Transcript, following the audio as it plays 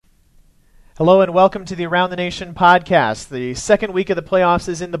Hello and welcome to the Around the Nation podcast. The second week of the playoffs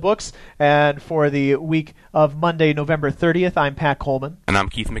is in the books, and for the week of Monday, November 30th, I'm Pat Coleman. And I'm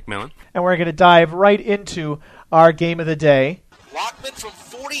Keith McMillan. And we're going to dive right into our game of the day. Lockman from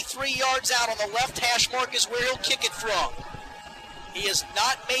 43 yards out on the left hash mark is where he'll kick it from. He has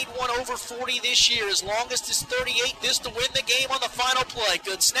not made one over 40 this year. His longest is 38. This to win the game on the final play.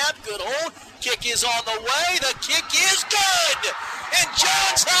 Good snap, good hold. Kick is on the way. The kick is good. And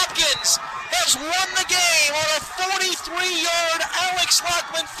Johns Hopkins has won the game on a 43-yard Alex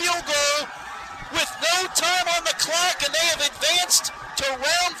Lockman field goal with no time on the clock, and they have advanced to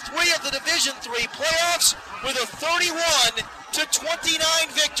round 3 of the Division III playoffs with a 31-29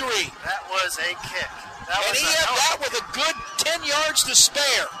 victory. That was a kick. And he had that with a good 10 yards to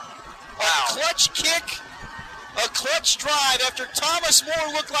spare. Wow. A clutch kick, a clutch drive after Thomas More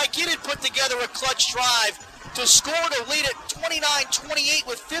looked like he did put together a clutch drive to score to lead at 29-28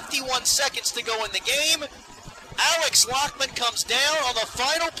 with 51 seconds to go in the game. Alex Lockman comes down on the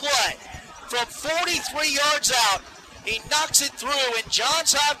final play from 43 yards out. He knocks it through, and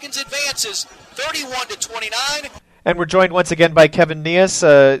Johns Hopkins advances 31-29. And we're joined once again by Kevin Neas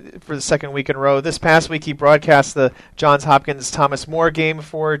for the second week in a row. This past week, he broadcast the Johns Hopkins Thomas More game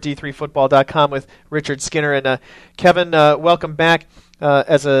for D3Football.com with Richard Skinner. And Kevin, welcome back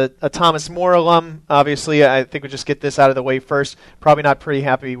as a Thomas More alum. Obviously, I think we'll just get this out of the way first. Probably not pretty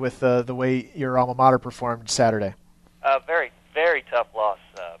happy with the way your alma mater performed Saturday. Very, very tough loss,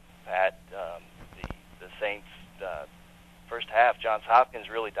 Pat. The Saints, first half, Johns Hopkins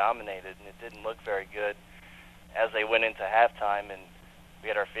really dominated, and it didn't look very good as they went into halftime, and we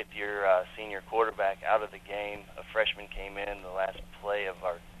had our fifth-year senior quarterback out of the game. A freshman came in the last play of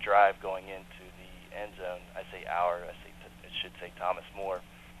our drive going into the end zone. I should say Thomas More,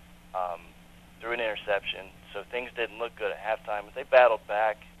 threw an interception. So things didn't look good at halftime, but they battled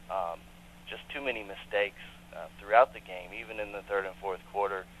back. Just too many mistakes throughout the game, even in the third and fourth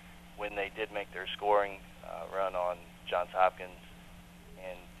quarter when they did make their scoring run on Johns Hopkins.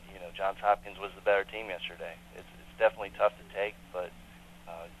 And Johns Hopkins was the better team yesterday. It's definitely tough to take, but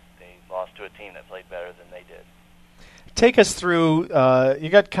they lost to a team that played better than they did. Take us through, you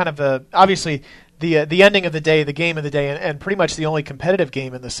got kind of obviously the ending of the day, the game of the day, and pretty much the only competitive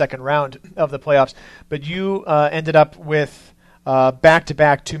game in the second round of the playoffs, but you ended up with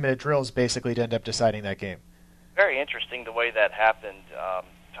back-to-back 2-minute drills basically to end up deciding that game. Very interesting the way that happened.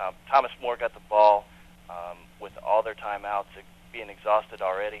 Thomas More got the ball with all their timeouts being exhausted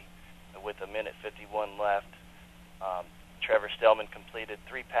already. With a minute 51 left, Trevor Stellman completed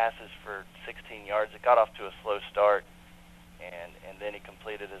 3 passes for 16 yards. It got off to a slow start, and then he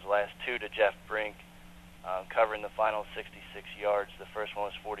completed his last 2 to Jeff Brink, covering the final 66 yards. The first one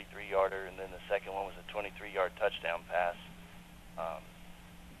was a 43-yarder, and then the second one was a 23-yard touchdown pass.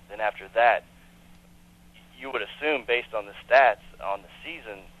 Then after that, you would assume, based on the stats on the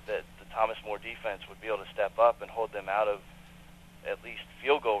season, that the Thomas More defense would be able to step up and hold them out of at least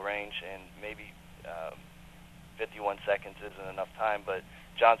field goal range, and maybe 51 seconds isn't enough time, but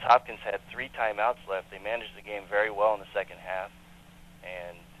Johns Hopkins had 3 timeouts left. They managed the game very well in the second half,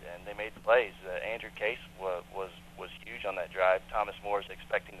 and they made the plays. Andrew Case was huge on that drive. Thomas More is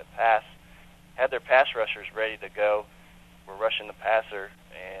expecting the pass, had their pass rushers ready to go, were rushing the passer,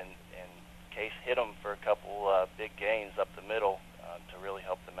 and Case hit them for a couple big gains up the middle to really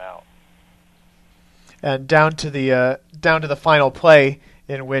help them out. And down to the final play,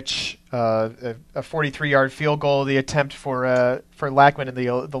 in which a 43-yard field goal, the attempt for Lockman, and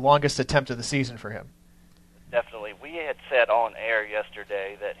the longest attempt of the season for him. Definitely, we had said on air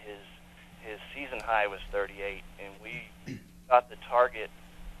yesterday that his season high was 38, and we thought the target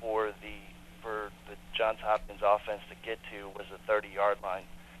for the Johns Hopkins offense to get to was the 30-yard line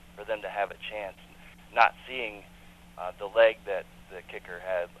for them to have a chance. Not seeing the leg that the kicker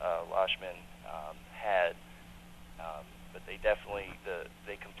had, Loshman had, but they definitely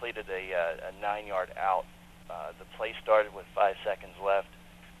they completed a 9-yard out. The play started with 5 seconds left.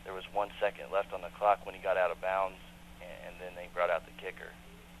 There was 1 second left on the clock when he got out of bounds, and then they brought out the kicker.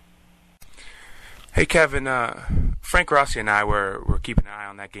 Hey, Kevin. Frank Rossi and I were keeping an eye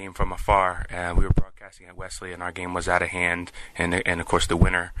on that game from afar. We were broadcasting at Wesley, and our game was out of hand. And of course, the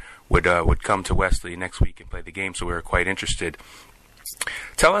winner would come to Wesley next week and play the game. So we were quite interested.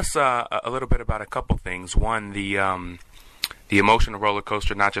 Tell us a little bit about a couple things. One, the emotional roller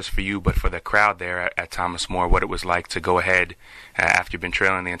coaster, not just for you, but for the crowd there at Thomas More, what it was like to go ahead after you've been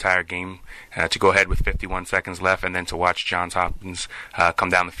trailing the entire game, to go ahead with 51 seconds left, and then to watch Johns Hopkins come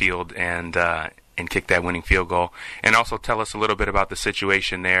down the field and kick that winning field goal. And also tell us a little bit about the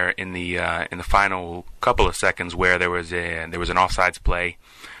situation there in the final couple of seconds where there was an offsides play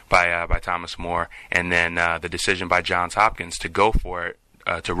by Thomas More, and then the decision by Johns Hopkins to go for it,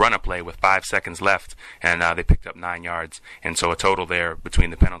 to run a play with 5 seconds left, and they picked up 9 yards. And so a total there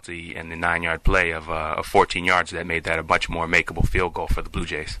between the penalty and the 9-yard play of 14 yards that made that a much more makeable field goal for the Blue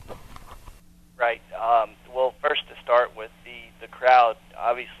Jays. Right. Well, first to start with the crowd,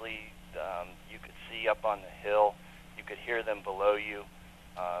 obviously you could see up on the hill, you could hear them below you.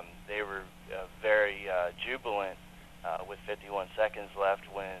 They were very jubilant with 51 seconds left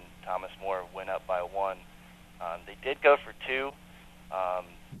when Thomas More went up by 1. They did go for 2.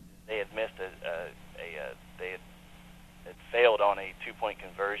 They had missed they had failed on a 2-point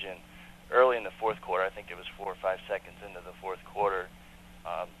conversion early in the fourth quarter. I think it was 4 or 5 seconds into the fourth quarter.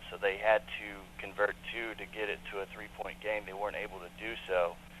 So they had to convert 2 to get it to a 3-point game. They weren't able to do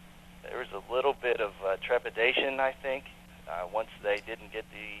so. There was a little bit of trepidation, I think, once they didn't get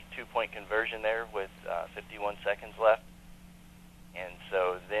the 2-point conversion there with 51 seconds left. And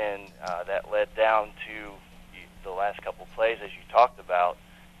so then that led down to the last couple plays, as you talked about.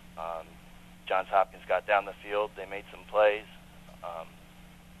 Johns Hopkins got down the field. They made some plays.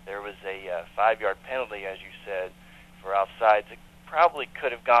 There was a 5-yard penalty, as you said, for offsides. It probably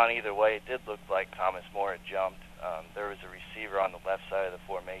could have gone either way. It did look like Thomas More had jumped. There was a receiver on the left side of the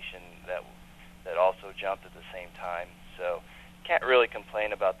formation that also jumped at the same time. So can't really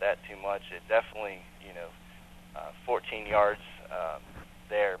complain about that too much. It definitely, 14 yards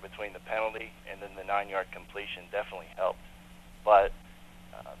there between the penalty and then the 9-yard completion definitely helped. But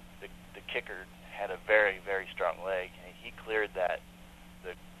the kicker had a very, very strong leg, and he cleared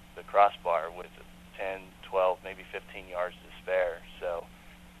the crossbar with 10, 12, maybe 15 yards to spare. So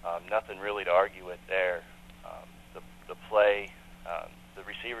nothing really to argue with there. The play, the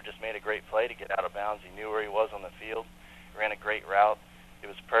receiver just made a great play to get out of bounds. He knew where he was on the field, ran a great route. It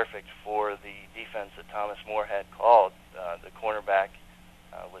was perfect for the defense that Thomas More had called. The cornerback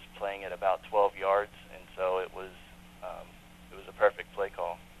was playing at about 12 yards, and so it was a perfect play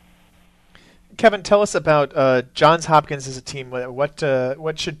call. Kevin, tell us about Johns Hopkins as a team.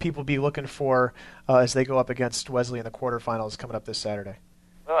 What should people be looking for as they go up against Wesley in the quarterfinals coming up this Saturday?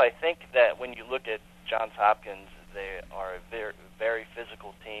 Well, I think that when you look at Johns Hopkins, they are a very, very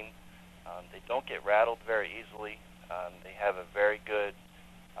physical team. They don't get rattled very easily. They have a very good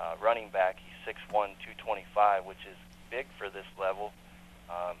running back. He's 6'1", 225, which is big for this level.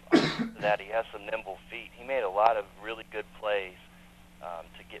 That he has some nimble feet. He made a lot of really good plays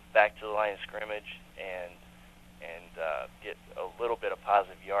to get back to the line of scrimmage and get a little bit of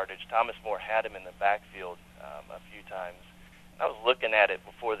positive yardage. Thomas More had him in the backfield a few times. And I was looking at it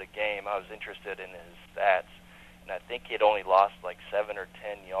before the game. I was interested in his stats, and I think he had only lost like 7 or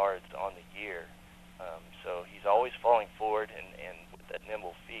 10 yards on the year. So he's always falling forward, and with that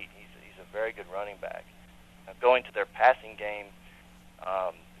nimble feet, he's a very good running back. Now, going to their passing game,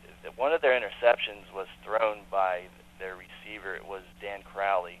 one of their interceptions was thrown by their receiver. It was Dan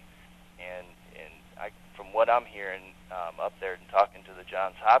Crowley, and from what I'm hearing up there and talking to the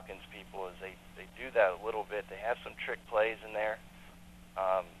Johns Hopkins people, is they do that a little bit. They have some trick plays in there.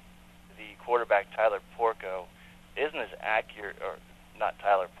 The quarterback Tyler Porco isn't as accurate, or not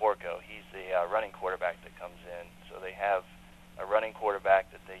Tyler Porco. He's the running quarterback that comes in. So they have a running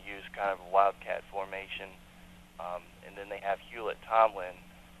quarterback that they use kind of a wildcat formation, and then they have Hewlett Tomlin,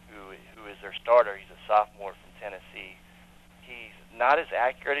 who is their starter. He's a sophomore from Tennessee. He's not as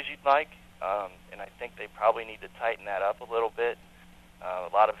accurate as you'd like, and I think they probably need to tighten that up a little bit.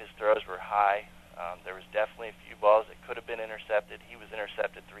 A lot of his throws were high. There was definitely a few balls that could have been intercepted. He was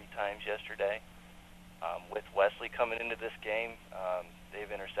intercepted 3 times yesterday. With Wesley coming into this game,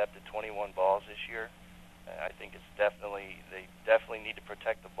 they've intercepted 21 balls this year. I think they definitely need to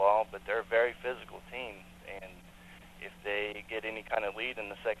protect the ball, but they're a very physical team, and if they get any kind of lead in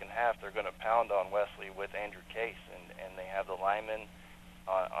the second half, they're going to pound on Wesley with Andrew Case, and they have the linemen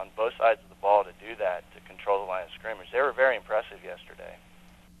on both sides of the ball to do that, to control the line of scrimmage. They were very impressive yesterday.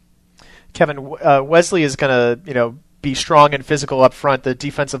 Kevin, Wesley is going to, be strong and physical up front. The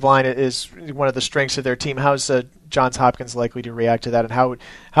defensive line is one of the strengths of their team. How's Johns Hopkins likely to react to that, and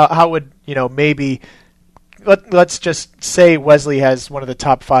how would maybe let's just say Wesley has one of the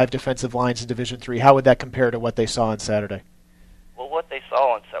top 5 defensive lines in Division III. How would that compare to what they saw on Saturday? Well, what I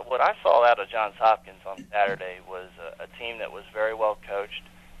saw out of Johns Hopkins on Saturday was a team that was very well coached,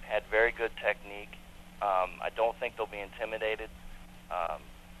 had very good technique. I don't think they'll be intimidated.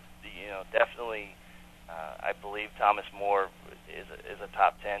 Definitely. I believe Thomas More is a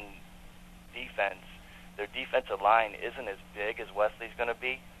top 10 defense. Their defensive line isn't as big as Wesley's going to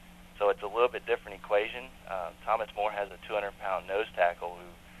be, so it's a little bit different equation. Thomas More has a 200-pound nose tackle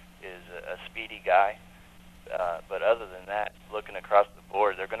who is a speedy guy, But other than that, looking across the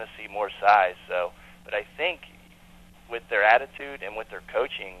board, they're going to see more size. So, but I think with their attitude and with their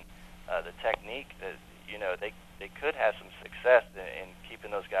coaching, the technique, that they could have some success in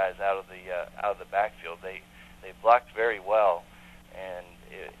keeping those guys out of the backfield. They blocked very well, and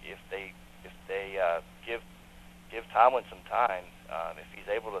if they give Tomlin some time, if he's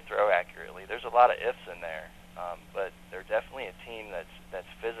able to throw accurately, there's a lot of ifs in there. But they're definitely a team that's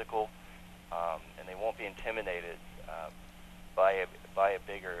physical, and they won't be intimidated by a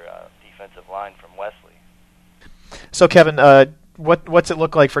bigger defensive line from Wesley. So, Kevin, what's it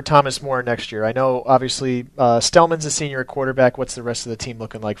look like for Thomas More next year? I know, obviously, Stellman's a senior quarterback. What's the rest of the team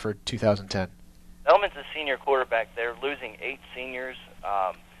looking like for 2010? Stellman's a senior quarterback. They're losing 8 seniors.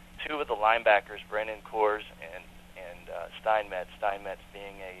 2 of the linebackers, Brendan Kors and Steinmetz. Steinmetz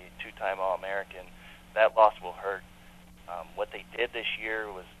being a 2-time All-American. That loss will hurt. What they did this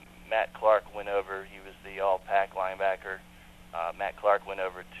year was Matt Clark went over. He was the All-Pac linebacker. Matt Clark went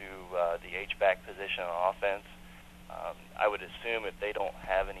over to the H-back position on offense. I would assume if they don't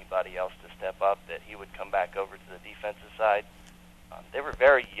have anybody else to step up that he would come back over to the defensive side. They were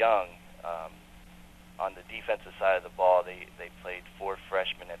very young on the defensive side of the ball. They played 4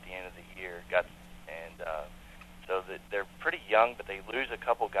 freshmen at the end of the year. So that they're pretty young, but they lose a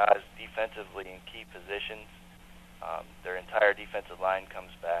couple guys defensively in key positions. Their entire defensive line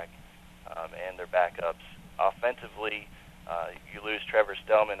comes back, and their backups. Offensively, you lose Trevor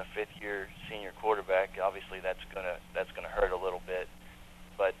Stellman, a 5th-year senior quarterback. Obviously, that's gonna hurt a little bit.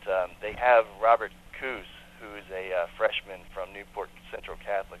 But they have Robert Coos, who's a freshman from Newport Central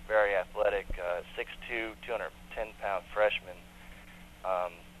Catholic, very athletic, 6'2", 210-pound freshman.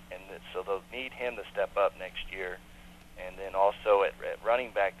 So they'll need him to step up next year. And then also at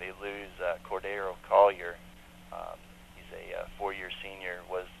running back, they lose Cordero Collier. He's a 4-year senior,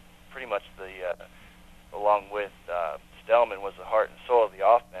 was pretty much along with Stellman, was the heart and soul of the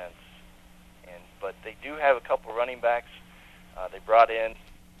offense. But they do have a couple running backs they brought in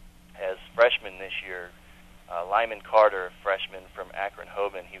as freshmen this year. Lyman Carter, a freshman from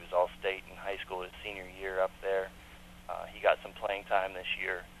Akron-Hoban. He was All-State in high school his senior year up there. He got some playing time this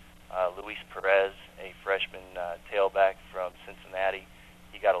year. Luis Perez, a freshman tailback from Cincinnati.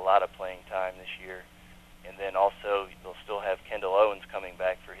 He got a lot of playing time this year. And then also they'll still have Kendall Owens coming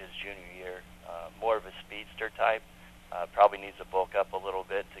back for his junior year. More of a speedster type. Probably needs to bulk up a little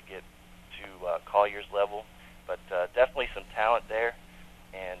bit to get to Collier's level. But definitely some talent there.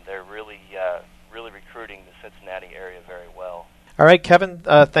 And they're really recruiting the Cincinnati area very well. All right, Kevin,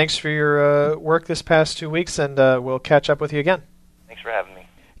 thanks for your work this past 2 weeks, and we'll catch up with you again. Thanks for having me.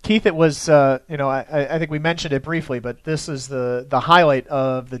 Keith, it was, I think we mentioned it briefly, but this is the highlight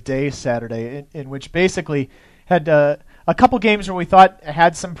of the day Saturday, in which basically had a couple games where we thought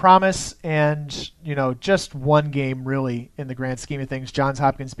had some promise, and, just one game really in the grand scheme of things. Johns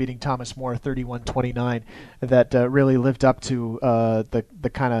Hopkins beating Thomas More 31-29 that really lived up to the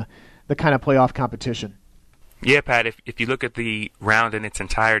kind of playoff competition. Yeah, Pat, if you look at the round in its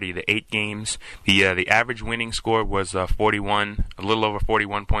entirety, the 8 games, the average winning score was 41, a little over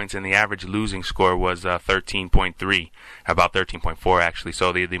 41 points, and the average losing score was 13.3, about 13.4 actually.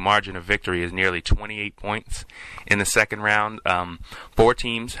 So the margin of victory is nearly 28 points in the second round. 4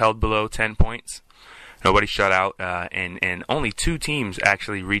 teams held below 10 points. Nobody shut out, and only 2 teams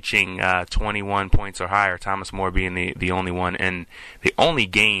actually reaching 21 points or higher, Thomas More being the only one, and the only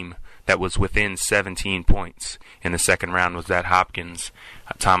game that was within 17 points in the second round was that Hopkins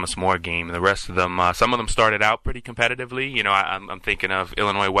Thomas More game. The rest of them, some of them started out pretty competitively. I'm thinking of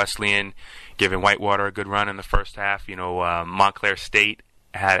Illinois Wesleyan giving Whitewater a good run in the first half. Montclair State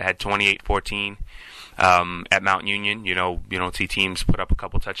had 28-14 at Mount Union. You don't see teams put up a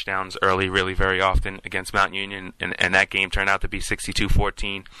couple touchdowns early really very often against Mount Union, and that game turned out to be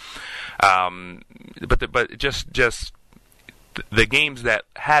 62-14. But just the games that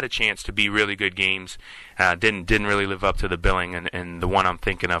had a chance to be really good games didn't really live up to the billing, and the one I'm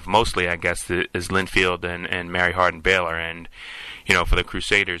thinking of mostly, I guess, is Linfield and Mary Hardin Baylor. And for the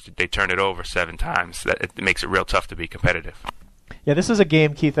Crusaders, they turned it over 7 times. It makes it real tough to be competitive. Yeah, this is a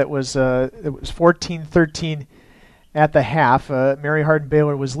game, Keith, that was 14-13 at the half. Mary Hardin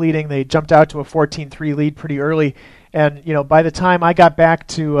Baylor was leading. They jumped out to a 14-3 lead pretty early, and by the time I got back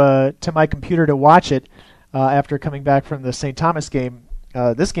to my computer to watch it. After coming back from the St. Thomas game,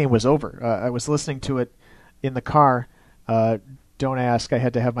 this game was over. I was listening to it in the car. Don't ask. I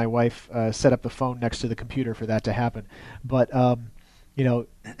had to have my wife set up the phone next to the computer for that to happen. But,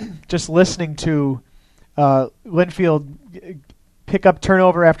 just listening to Linfield pick up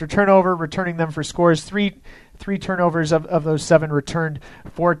turnover after turnover, returning them for scores. Three 3 turnovers of those 7 returned,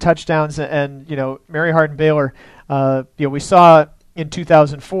 4 touchdowns, and Mary Hardin-Baylor. We saw in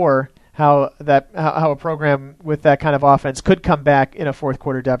 2004 how a program with that kind of offense could come back in a fourth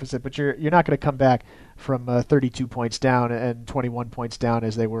quarter deficit, but you're not going to come back from 32 points down and 21 points down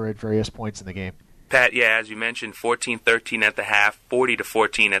as they were at various points in the game. Pat, as you mentioned, 14-13 at the half,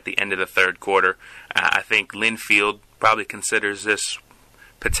 40-14 at the end of the third quarter. I think Linfield probably considers this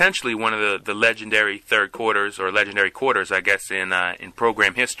potentially one of the legendary third quarters, or legendary quarters, I guess, in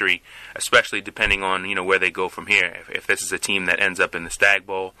program history, especially depending on where they go from here. If this is a team that ends up in the Stag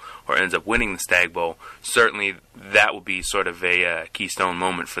Bowl or ends up winning the Stag Bowl, certainly that will be sort of a keystone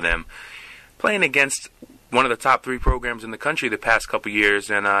moment for them. Playing against one of the top 3 programs in the country the past couple years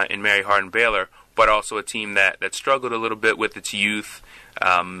in Mary Hardin-Baylor, but also a team that struggled a little bit with its youth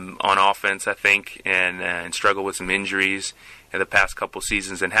on offense, I think, and struggled with some injuries in the past couple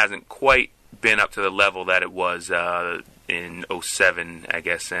seasons, and hasn't quite been up to the level that it was in 07, I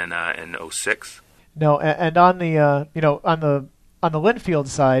guess, and in 06. No, and on the on the Linfield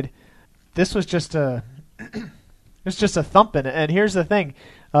side, this was just a thumping. And here's the thing: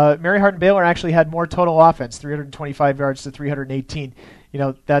 Mary Hardin-Baylor actually had more total offense, 325 yards to 318.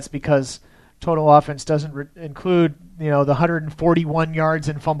 That's because total offense doesn't include the 141 yards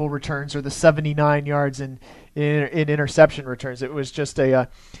in fumble returns or the 79 yards in interception returns. It was just a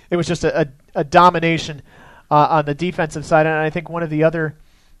domination on the defensive side. And I think one of the other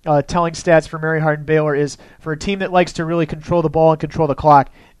telling stats for Mary Hardin-Baylor is, for a team that likes to really control the ball and control the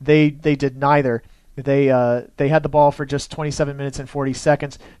clock, they did neither. They had the ball for just 27 minutes and 40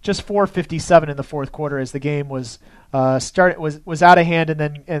 seconds, just 4:57 in the fourth quarter, as the game was was out of hand and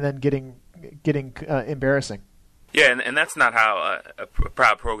then getting embarrassing. Yeah, and that's not how a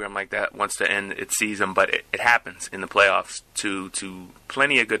proud program like that wants to end its season, but it happens in the playoffs to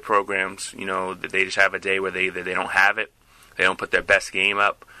plenty of good programs. They just have a day where they don't have it, they don't put their best game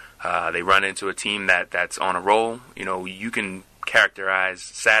up, they run into a team that's on a roll. You can characterize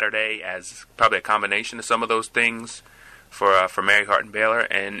Saturday as probably a combination of some of those things for Mary Hardin-Baylor,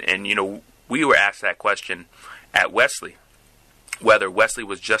 and we were asked that question at Wesley, whether Wesley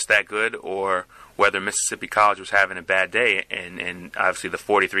was just that good or whether Mississippi College was having a bad day, and obviously the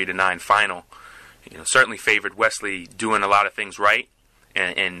 43-9 final certainly favored Wesley doing a lot of things right,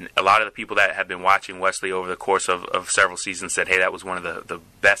 and a lot of the people that have been watching Wesley over the course of several seasons said, hey, that was one of the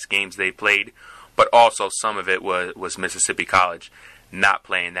best games they played, but also some of it was Mississippi College not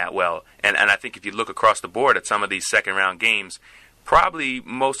playing that well. And I think if you look across the board at some of these second-round games, probably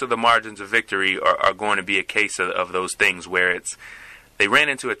most of the margins of victory are going to be a case of those things where they ran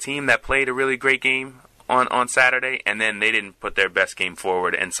into a team that played a really great game on Saturday, and then they didn't put their best game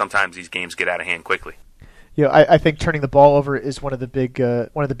forward, and sometimes these games get out of hand quickly. I think turning the ball over is one of the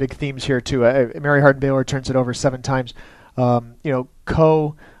big themes here too. Mary Hardin-Baylor turns it over 7 times.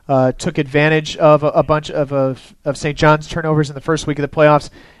 Coe took advantage of a bunch of St. John's turnovers in the first week of the playoffs,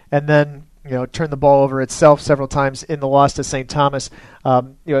 and then turned the ball over itself several times in the loss to St. Thomas.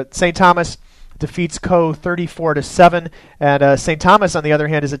 St. Thomas defeats Coe 34-7, and St. Thomas, on the other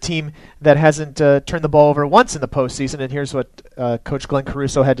hand, is a team that hasn't turned the ball over once in the postseason. And here's what Coach Glenn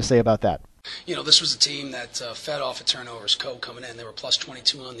Caruso had to say about that. This was a team that fed off of turnovers. Coe coming in, they were plus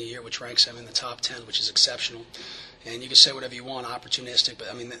 22 on the year, which ranks them in the top 10, which is exceptional. And you can say whatever you want, opportunistic, but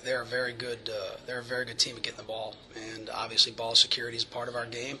they're a very good team at getting the ball. And obviously, ball security is part of our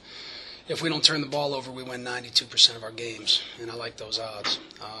game. If we don't turn the ball over, we win 92% of our games, and I like those odds.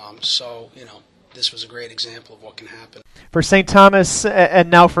 This was a great example of what can happen. For St. Thomas and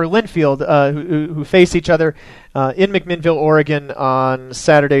now for Linfield, who face each other in McMinnville, Oregon on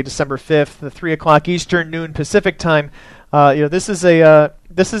Saturday, December 5th, the 3 o'clock Eastern, noon Pacific time.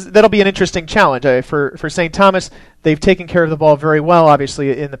 That'll be an interesting challenge for St. Thomas. They've taken care of the ball very well,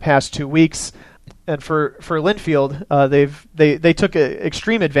 obviously, in the past 2 weeks, and for Linfield, they took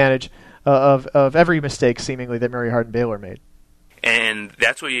extreme advantage of every mistake seemingly that Mary Hardin-Baylor made. And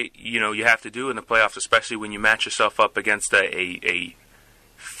that's what you have to do in the playoffs, especially when you match yourself up against a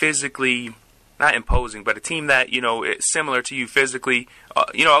physically not imposing, but a team that is similar to you physically. A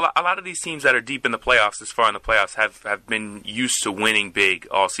lot of these teams that are deep in the playoffs, this far in the playoffs, have been used to winning big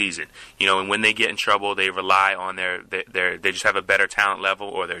all season. And when they get in trouble, they rely on they just have a better talent level,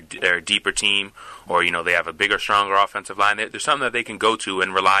 or they're a deeper team, or they have a bigger, stronger offensive line. There's something that they can go to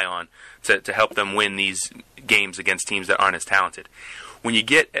and rely on to help them win these games against teams that aren't as talented. When you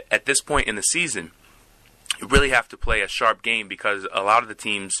get at this point in the season, you really have to play a sharp game, because a lot of the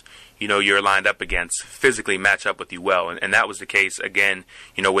teams you're lined up against physically match up with you well, and that was the case again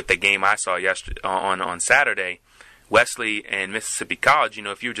with the game I saw yesterday on Saturday. Wesley and Mississippi College,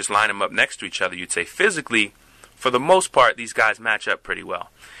 if you were just line them up next to each other, you'd say physically for the most part, these guys match up pretty well.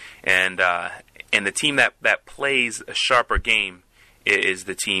 And the team that plays a sharper game is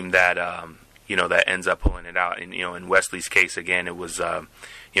the team that that ends up pulling it out. And in Wesley's case, again, it was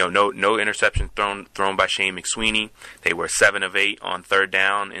no interception thrown by Shane McSweeney. They were 7 of 8 on third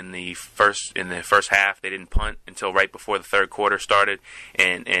down in the first half. They didn't punt until right before the third quarter started.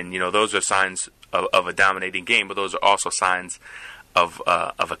 And those are signs of a dominating game, but those are also signs of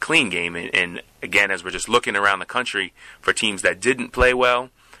a clean game. And again, as we're just looking around the country for teams that didn't play well,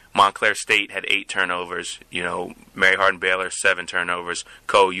 Montclair State had 8 turnovers. Mary Hardin-Baylor 7 turnovers.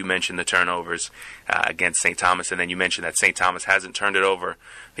 You mentioned the turnovers against St. Thomas, and then you mentioned that St. Thomas hasn't turned it over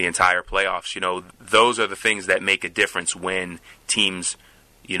the entire playoffs. Those are the things that make a difference when teams,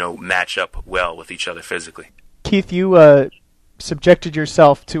 match up well with each other physically. Keith, you subjected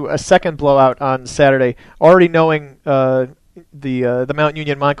yourself to a second blowout on Saturday, already knowing the Mount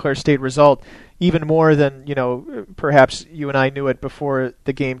Union Montclair State result even more than perhaps you and I knew it before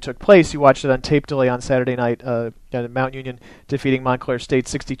the game took place. You watched it on tape delay on Saturday night. Mount Union defeating Montclair State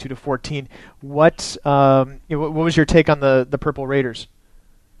 62-14. What was your take on the Purple Raiders?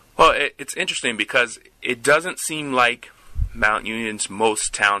 Well, it's interesting because it doesn't seem like Mount Union's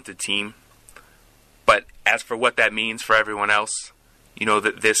most talented team, but as for what that means for everyone else,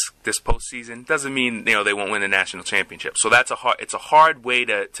 that this postseason doesn't mean they won't win a national championship. So it's a hard way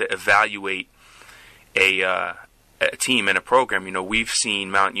to evaluate a team and a program. We've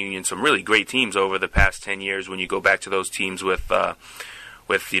seen Mount Union, some really great teams over the past 10 years. When you go back to those teams with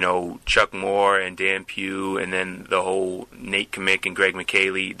Chuck Moore and Dan Pugh, and then the whole Nate Kamick and Greg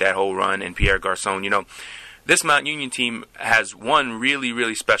McKaylee, that whole run, and Pierre Garçon. This Mount Union team has one really,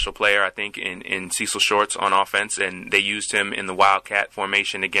 really special player, I think, in Cecil Shorts on offense, and they used him in the Wildcat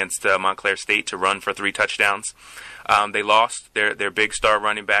formation against Montclair State to run for 3 touchdowns. They lost their big star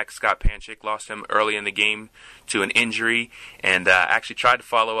running back, Scott Panchik, lost him early in the game to an injury, and actually tried to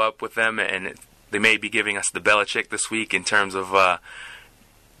follow up with them, and they may be giving us the Belichick this week in terms of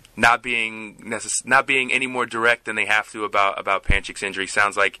not being any more direct than they have to about Panchik's injury.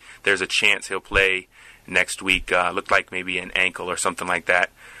 Sounds like there's a chance he'll play next week. Looked like maybe an ankle or something like that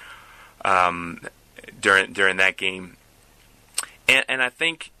during that game. And I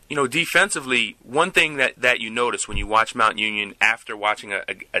think, defensively, one thing that you notice when you watch Mount Union after watching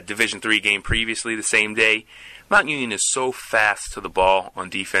a Division III game previously the same day, Mount Union is so fast to the ball on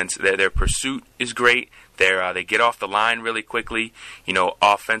defense. Their pursuit is great. They get off the line really quickly.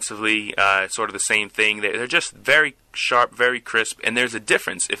 Offensively, sort of the same thing. They're just very sharp, very crisp, and there's a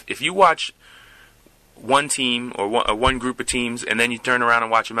difference. If you watch one team or one group of teams, and then you turn around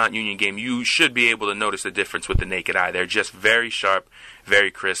and watch a Mount Union game, you should be able to notice the difference with the naked eye. They're just very sharp,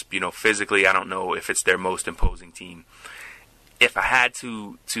 very crisp. Physically, I don't know if it's their most imposing team. If I had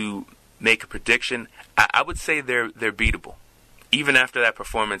to make a prediction, I would say they're beatable, even after that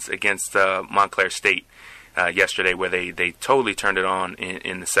performance against Montclair State yesterday, where they totally turned it on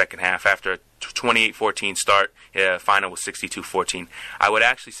in the second half after a 28-14 start. Final was 62-14. I would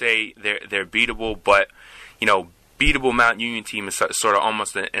actually say they're beatable, but beatable Mount Union team is sort of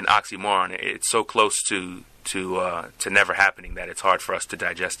almost an oxymoron. It's so close to never happening that it's hard for us to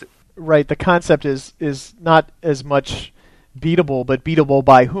digest it. Right. The concept is not as much beatable, but beatable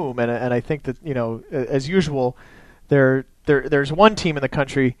by whom? And I think that as usual, there's one team in the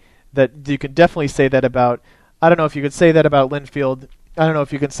country that you can definitely say that about. I don't know if you could say that about Linfield. I don't know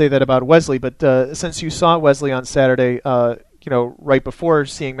if you can say that about Wesley, but since you saw Wesley on Saturday, right before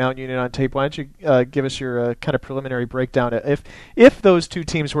seeing Mount Union on tape, why don't you give us your kind of preliminary breakdown if those two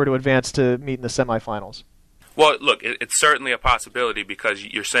teams were to advance to meet in the semifinals? Well, look, it's certainly a possibility because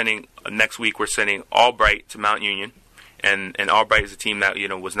you're sending next week. We're sending Albright to Mount Union, and Albright is a team that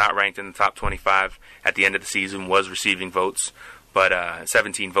was not ranked in the top 25 at the end of the season, was receiving votes. But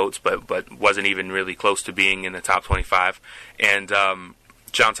 17 votes, but wasn't even really close to being in the top 25. And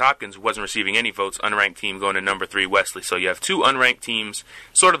Johns Hopkins wasn't receiving any votes, unranked team going to number 3 Wesley. So you have 2 unranked teams,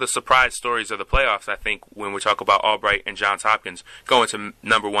 sort of the surprise stories of the playoffs, I think, when we talk about Albright and Johns Hopkins, going to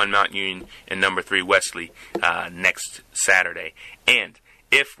number 1 Mount Union and number 3 Wesley next Saturday. And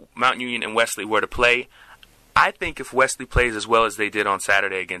if Mount Union and Wesley were to play, I think if Wesley plays as well as they did on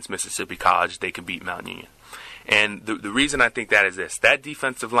Saturday against Mississippi College, they can beat Mount Union. And the reason I think that is this: that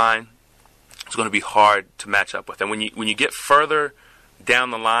defensive line is going to be hard to match up with. And when you get further down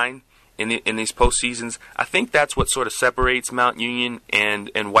the line in these postseasons, I think that's what sort of separates Mount Union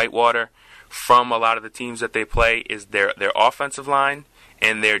and Whitewater from a lot of the teams that they play is their offensive line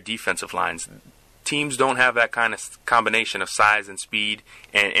and their defensive lines. Teams don't have that kind of combination of size and speed,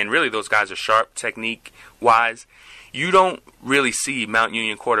 and really those guys are sharp technique-wise. You don't really see Mount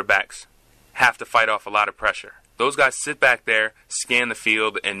Union quarterbacks have to fight off a lot of pressure Those guys sit back there, scan the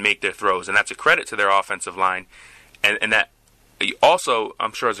field, and make their throws, and that's a credit to their offensive line, and that also,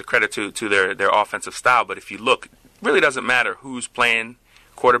 I'm sure, is a credit to their offensive style. But if you look, it really doesn't matter who's playing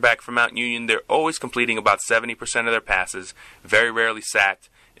quarterback for Mount Union. They're always completing about 70% of their passes, very rarely sacked,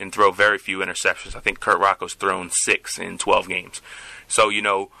 and throw very few interceptions. I think Kurt Rocco's thrown 6 in 12 games. So,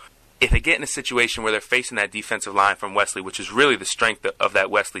 if they get in a situation where they're facing that defensive line from Wesley, which is really the strength of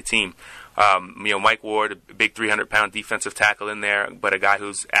that Wesley team, Mike Ward, a big 300-pound defensive tackle in there, but a guy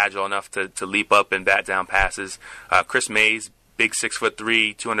who's agile enough to leap up and bat down passes. Chris Mays, big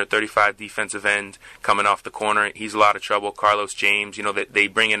 6'3", 235 defensive end coming off the corner. He's a lot of trouble. Carlos James, they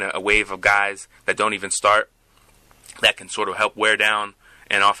bring in a wave of guys that don't even start that can sort of help wear down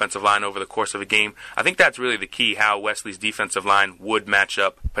an offensive line over the course of a game. I think that's really the key, how Wesley's defensive line would match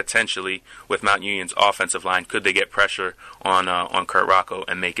up potentially with Mount Union's offensive line. Could they get pressure on Kurt Rocco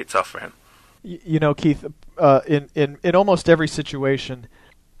and make it tough for him? Keith, in almost every situation,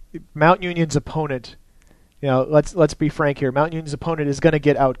 Mount Union's opponent, let's be frank here, Mount Union's opponent is going to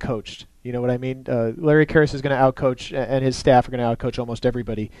get outcoached. You know what I mean? Larry Karras is going to outcoach, and his staff are going to outcoach almost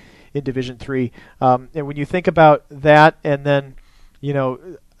everybody in Division III. And when you think about that, and then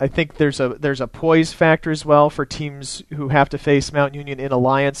I think there's a poise factor as well for teams who have to face Mount Union in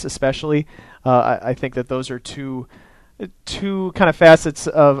alliance, especially. I think that those are two kind of facets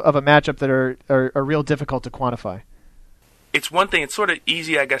of a matchup that are real difficult to quantify. It's one thing. It's sort of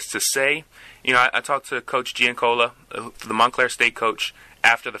easy, I guess, to say. I talked to Coach Giancola, the Montclair State coach,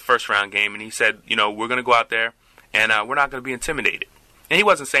 after the first round game, and he said, we're going to go out there and we're not going to be intimidated. And he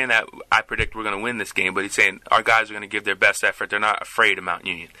wasn't saying that I predict we're going to win this game, but he's saying our guys are going to give their best effort. They're not afraid of Mount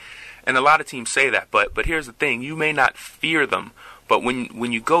Union. And a lot of teams say that, but here's the thing. You may not fear them, but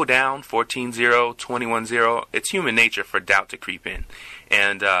when you go down 14-0, 21-0, it's human nature for doubt to creep in.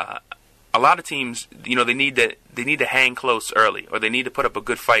 And a lot of teams, they need to hang close early, or they need to put up a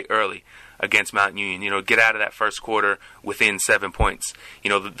good fight early against Mount Union. Get out of that first quarter within 7 points.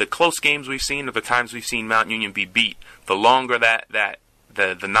 The close games we've seen, or the times we've seen Mount Union be beat, the longer that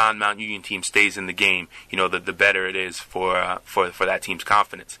the non-Mount Union team stays in the game, the better it is for that team's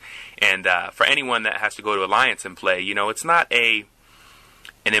confidence. And for anyone that has to go to Alliance and play, it's not an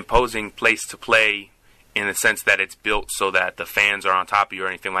imposing place to play in the sense that it's built so that the fans are on top of you or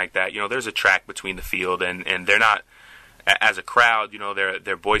anything like that. There's a track between the field, and they're not, as a crowd,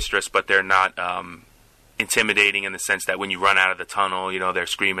 they're boisterous, but they're not intimidating in the sense that when you run out of the tunnel, they're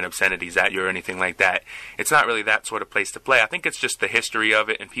screaming obscenities at you or anything like that. It's not really that sort of place to play. I think it's just the history of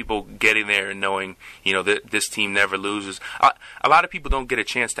it and people getting there and knowing, that this team never loses. A lot of people don't get a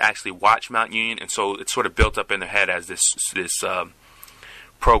chance to actually watch Mount Union, and so it's sort of built up in their head as this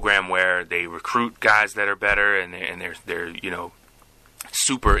program where they recruit guys that are better and they're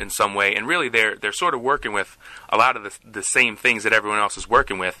super in some way, and really they're sort of working with a lot of the same things that everyone else is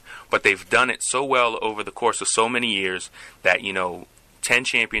working with, but they've done it so well over the course of so many years that 10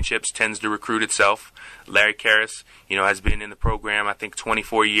 championships tends to recruit itself. Larry Karras has been in the program I think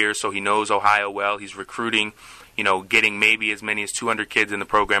 24 years, so he knows Ohio well. He's recruiting, getting maybe as many as 200 kids in the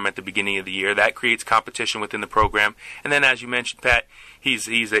program at the beginning of the year. That creates competition within the program. And then, as you mentioned, Pat, he's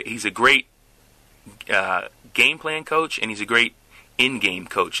a great game plan coach, and he's a great in-game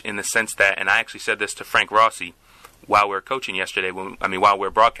coach in the sense that, and I actually said this to Frank Rossi while we were coaching yesterday, while we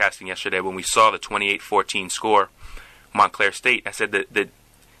were broadcasting yesterday, when we saw the 28-14 score, Montclair State, I said that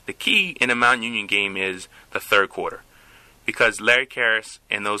the key in a Mount Union game is the third quarter, because Larry Karras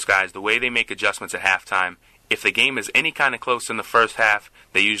and those guys, the way they make adjustments at halftime, if the game is any kind of close in the first half,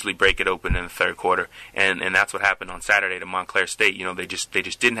 they usually break it open in the third quarter, and that's what happened on Saturday to Montclair State. They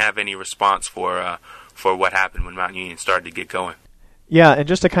just didn't have any response for what happened when Mount Union started to get going. Yeah, and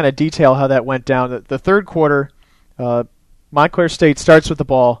just to kind of detail how that went down, the third quarter, Montclair State starts with the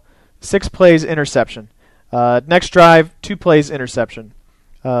ball, 6 plays, interception. Next drive, 2 plays, interception.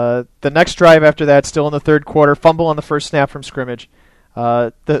 The next drive after that, still in the third quarter, fumble on the first snap from scrimmage.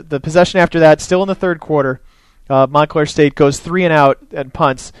 The possession after that, still in the third quarter, Montclair State goes 3 and out and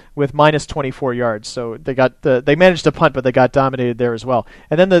punts with minus 24 yards. So they managed to punt, but they got dominated there as well.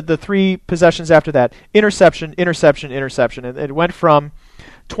 And then the 3 possessions after that, interception, interception, interception. And it went from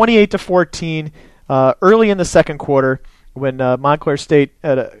 28-14 early in the second quarter when Montclair State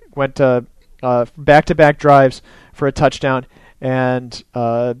went back-to-back drives for a touchdown, and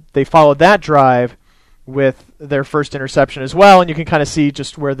they followed that drive with their first interception as well, and you can kind of see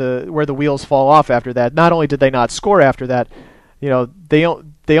just where the wheels fall off after that. Not only did they not score after that, they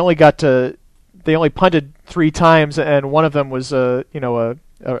only punted 3 times, and one of them was a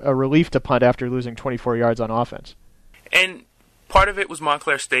relief to punt after losing 24 yards on offense. And part of it was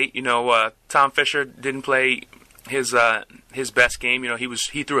Montclair State. Tom Fisher didn't play his best game.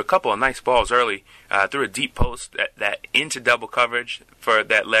 He threw a couple of nice balls early, threw a deep post that into double coverage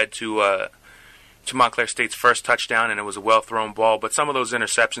that led to Montclair State's first touchdown, and it was a well-thrown ball. But some of those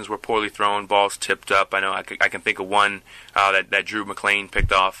interceptions were poorly thrown, balls tipped up. I know I can think of one that Drew McLean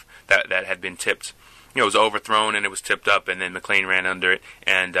picked off that had been tipped. It was overthrown and it was tipped up, and then McLean ran under it.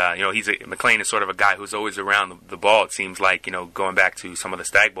 And McLean is sort of a guy who's always around the ball. It seems like going back to some of the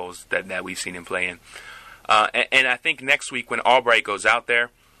Stag Bowls that we've seen him play in. And I think next week when Albright goes out there,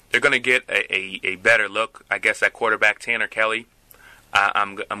 they're going to get a better look. I guess at quarterback Tanner Kelly,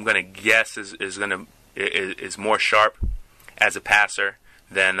 I'm going to guess is more sharp as a passer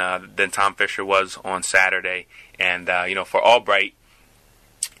than Tom Fisher was on Saturday. And for Albright,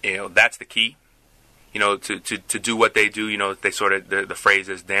 that's the key. To do what they do, they sort of, the phrase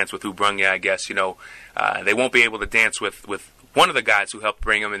is dance with who brung you, I guess. They won't be able to dance with one of the guys who helped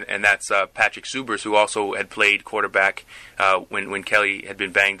bring him, and that's Patrick Subers, who also had played quarterback when Kelly had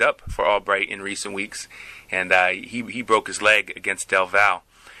been banged up for Albright in recent weeks, and he broke his leg against Del Val.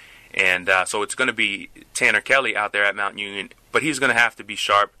 And so it's going to be Tanner Kelly out there at Mount Union, but he's going to have to be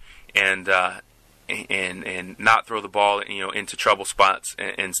sharp and not throw the ball into trouble spots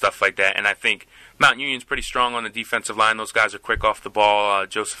and stuff like that. And I think Mount Union's pretty strong on the defensive line. Those guys are quick off the ball.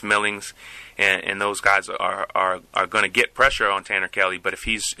 Joseph Millings and those guys are going to get pressure on Tanner Kelly. But if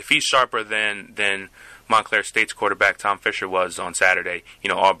he's sharper than Montclair State's quarterback Tom Fisher was on Saturday,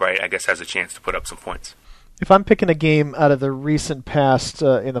 Albright I guess has a chance to put up some points. If I'm picking a game out of the recent past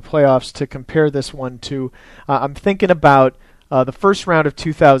in the playoffs to compare this one to, I'm thinking about the first round of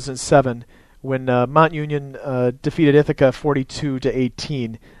 2007 when Mount Union defeated Ithaca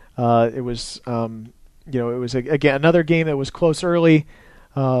 42-18. It was again another game that was close early.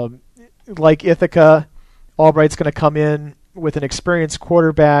 Like Ithaca, Albright's going to come in with an experienced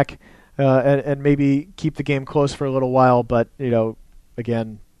quarterback and maybe keep the game close for a little while. But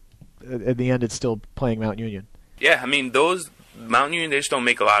again, at the end, it's still playing Mount Union. Yeah, I mean those Mount Union, they just don't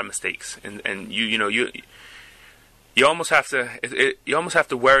make a lot of mistakes, and you almost have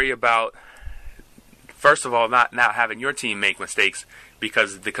to worry about, first of all, not having your team make mistakes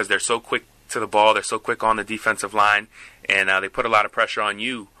because they're so quick to the ball, they're so quick on the defensive line, and they put a lot of pressure on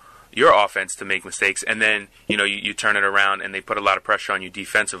your offense to make mistakes. And then you turn it around and they put a lot of pressure on you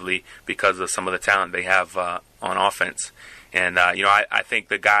defensively because of some of the talent they have on offense. And I think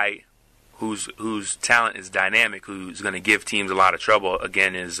the guy whose talent is dynamic, who's going to give teams a lot of trouble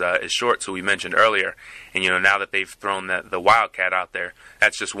again is Shorts, who we mentioned earlier. And now that they've thrown the Wildcat out there,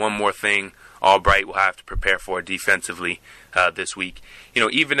 that's just one more thing Albright will have to prepare for defensively this week.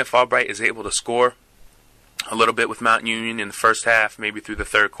 Even if Albright is able to score a little bit with Mount Union in the first half, maybe through the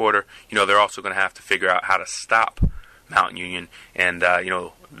third quarter, they're also going to have to figure out how to stop Mount Union, and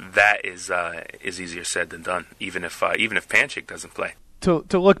that is easier said than done. Even if Panchik doesn't play. To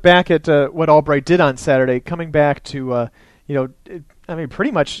look back at what Albright did on Saturday, coming back to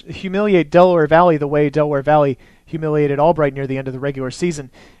pretty much humiliate Delaware Valley the way Delaware Valley humiliated Albright near the end of the regular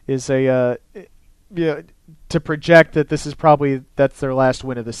season, is to project that that's their last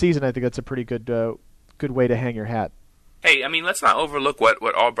win of the season. I think that's a pretty good way to hang your hat. Hey, I mean, let's not overlook what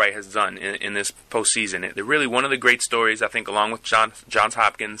Albright has done in this postseason. They're really one of the great stories, I think, along with Johns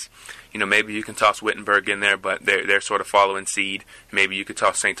Hopkins. Maybe you can toss Wittenberg in there, but they're sort of following seed. Maybe you could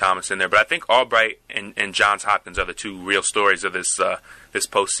toss St. Thomas in there. But I think Albright and Johns Hopkins are the two real stories of this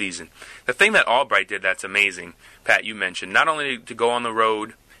postseason. The thing that Albright did that's amazing, Pat, you mentioned, not only to go on the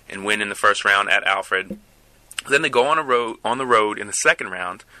road and win in the first round at Alfred, then they go on the road in the second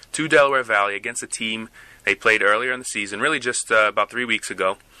round to Delaware Valley against a team they played earlier in the season, really just about 3 weeks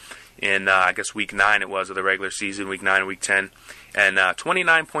ago, in I guess week 9 it was of the regular season, week 9 and week 10, and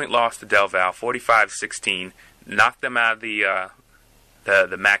 29-point loss to Del Val, 45-16, knocked them out of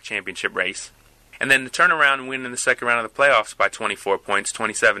the MAC championship race. And then to turn around and win in the second round of the playoffs by 24 points,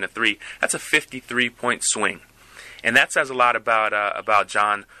 27-3, that's a 53-point swing. And that says a lot about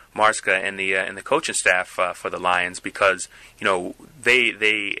John Marska and the coaching staff for the Lions, because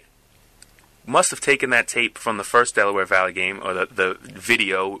they must have taken that tape from the first Delaware Valley game, or the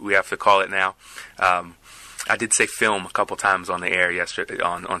video we have to call it now. I did say film a couple times on the air yesterday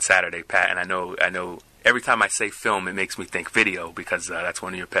on Saturday, Pat, and I know every time I say film it makes me think video, because that's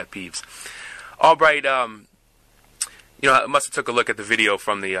one of your pet peeves. Albright, must have took a look at the video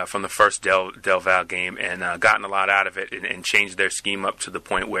from the first Del Val game and gotten a lot out of it and changed their scheme up to the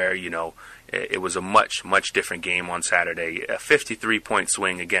point where it was a much different game on Saturday. A 53-point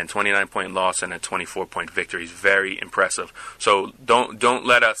swing, again, 29-point loss and a 24-point victory is very impressive. So don't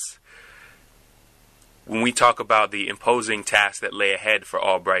let us, when we talk about the imposing task that lay ahead for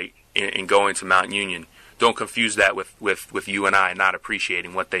Albright in going to Mount Union, don't confuse that with you and I not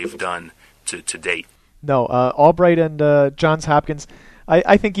appreciating what they've done to date. No, Albright and Johns Hopkins,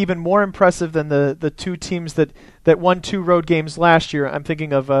 I think even more impressive than the two teams that won 2 road games last year. I'm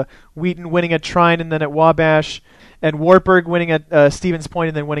thinking of Wheaton winning at Trine and then at Wabash, and Wartburg winning at Stevens Point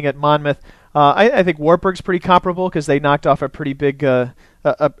and then winning at Monmouth. I think Wartburg's pretty comparable because they knocked off a pretty big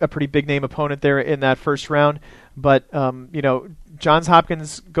name opponent there in that first round. But Johns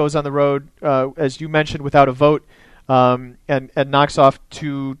Hopkins goes on the road, as you mentioned, without a vote, and knocks off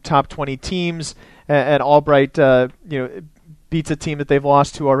 2 top 20 teams. And Albright, beats a team that they've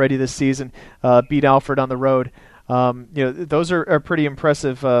lost to already this season. Beat Alfred on the road. Those are pretty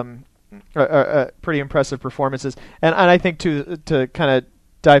impressive. Pretty impressive performances. And I think to kind of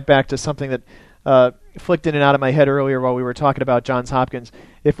dive back to something that flicked in and out of my head earlier while we were talking about Johns Hopkins.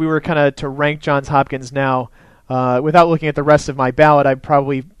 If we were kind of to rank Johns Hopkins now, without looking at the rest of my ballot, I'd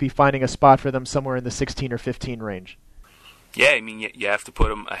probably be finding a spot for them somewhere in the 16 or 15 range. Yeah, I mean, you have to put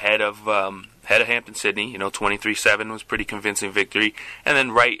them ahead of Hampton-Sydney. 23-7 was a pretty convincing victory. And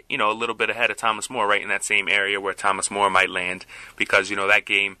then a little bit ahead of Thomas More, right in that same area where Thomas More might land, because, that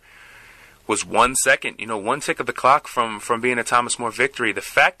game was 1 second, 1 tick of the clock from being a Thomas More victory. The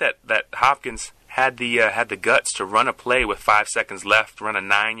fact that Hopkins had the guts to run a play with 5 seconds left, run a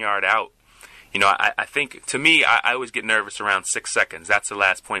 9-yard out. I think, to me, I always get nervous around 6 seconds. That's the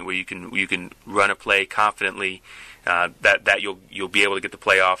last point where you can run a play confidently, that you'll be able to get the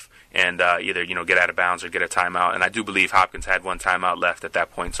play off and either get out of bounds or get a timeout. And I do believe Hopkins had 1 timeout left at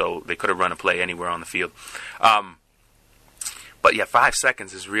that point, so they could have run a play anywhere on the field. But yeah, 5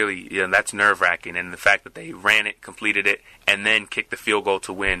 seconds is really, that's nerve-wracking. And the fact that they ran it, completed it, and then kicked the field goal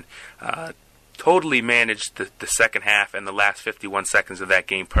to win, totally managed the second half and the last 51 seconds of that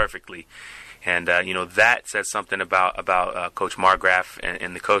game perfectly. And, that says something about Coach Margraf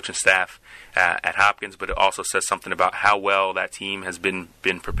and the coaching staff at Hopkins, but it also says something about how well that team has been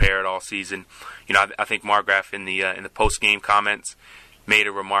prepared all season. I think Margraf in the post-game comments made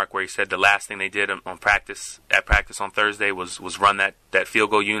a remark where he said the last thing they did at practice on Thursday was run that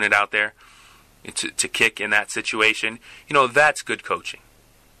field goal unit out there to kick in that situation. That's good coaching.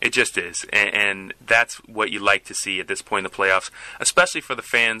 It just is, and that's what you like to see at this point in the playoffs, especially for the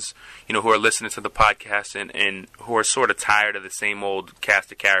fans, who are listening to the podcast and who are sort of tired of the same old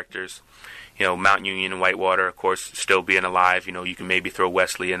cast of characters. Mount Union and Whitewater, of course, still being alive. You can maybe throw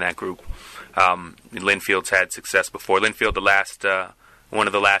Wesley in that group. Linfield's had success before. Linfield, one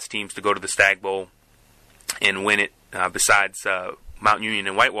of the last teams to go to the Stag Bowl and win it, besides Mount Union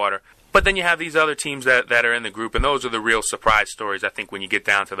and Whitewater. But then you have these other teams that are in the group, and those are the real surprise stories, I think, when you get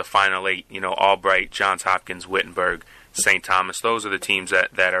down to the final 8. Albright, Johns Hopkins, Wittenberg, St. Thomas. Those are the teams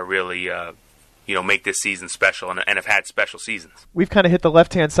that are really, make this season special and have had special seasons. We've kind of hit the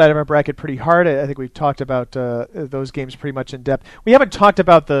left-hand side of our bracket pretty hard. I think we've talked about those games pretty much in depth. We haven't talked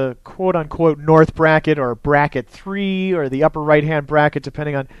about the quote-unquote North bracket or bracket 3 or the upper right-hand bracket,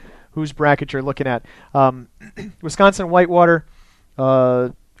 depending on whose bracket you're looking at. Wisconsin-Whitewater,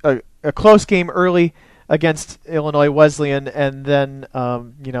 a close game early against Illinois Wesleyan, and then,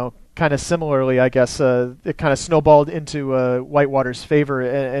 kind of similarly, I guess, it kind of snowballed into Whitewater's favor.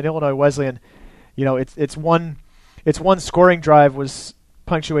 And Illinois Wesleyan, its one scoring drive was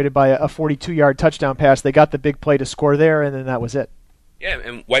punctuated by a 42-yard touchdown pass. They got the big play to score there, and then that was it. Yeah,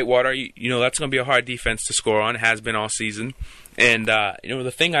 and Whitewater, that's going to be a hard defense to score on. It has been all season. And,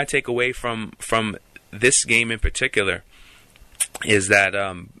 the thing I take away from this game in particular is that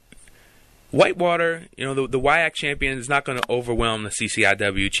Whitewater, the WIAC champion is not going to overwhelm the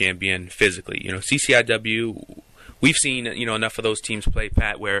CCIW champion physically. CCIW, we've seen, enough of those teams play,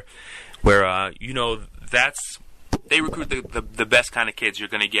 Pat, where they recruit the best kind of kids you're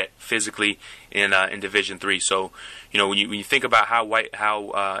going to get physically in Division III. So, when you think about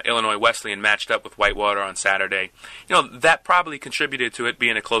how Illinois Wesleyan matched up with Whitewater on Saturday, that probably contributed to it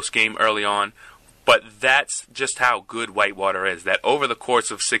being a close game early on. But that's just how good Whitewater is, that over the course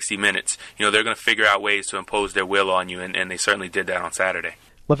of 60 minutes, they're going to figure out ways to impose their will on you, and they certainly did that on Saturday.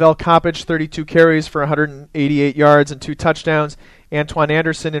 Lavelle Coppage, 32 carries for 188 yards and 2 touchdowns. Antoine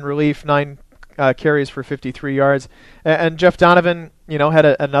Anderson in relief, 9 carries for 53 yards. And Jeff Donovan, had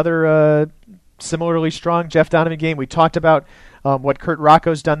another similarly strong Jeff Donovan game. We talked about what Kurt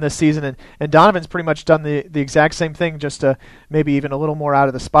Rocco's done this season, and Donovan's pretty much done the exact same thing, just maybe even a little more out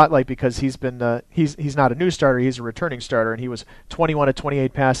of the spotlight, because he's been he's not a new starter, he's a returning starter, and he was 21 of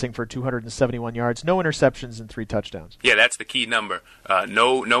 28 passing for 271 yards, no interceptions, and 3 touchdowns. Yeah, that's the key number.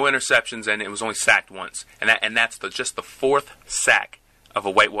 No interceptions, and it was only sacked once, and that's just the 4th sack of a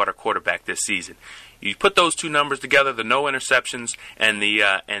Whitewater quarterback this season. You put those two numbers together, the no interceptions and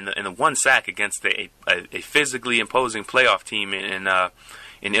the one sack against a physically imposing playoff team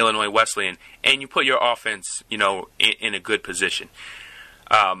in Illinois Wesleyan, and you put your offense, in a good position.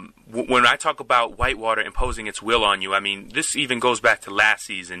 When I talk about Whitewater imposing its will on you, I mean, this even goes back to last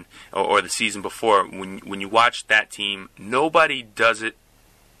season or the season before. When you watch that team, nobody does it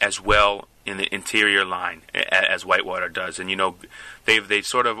as well in the interior line as Whitewater does. And, they've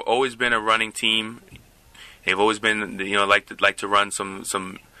sort of always been a running team. They've always been, like to run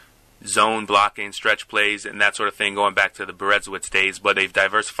some zone blocking, stretch plays, and that sort of thing, going back to the Berezowitz days. But they've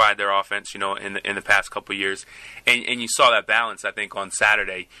diversified their offense, in the past couple of years, and you saw that balance, I think, on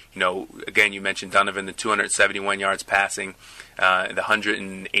Saturday. Again, you mentioned Donovan, the 271 yards passing, the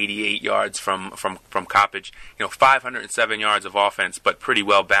 188 yards from Coppage. 507 yards of offense, but pretty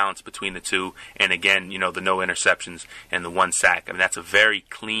well balanced between the two. And again, the no interceptions and the one sack. I mean, that's a very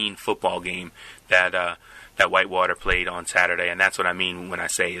clean football game that Whitewater played on Saturday, and that's what I mean when I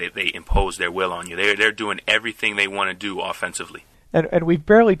say they impose their will on you. They're doing everything they want to do offensively. And we've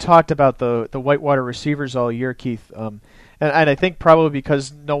barely talked about the Whitewater receivers all year, Keith. And I think probably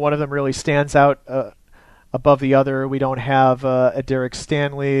because no one of them really stands out above the other. We don't have a Derek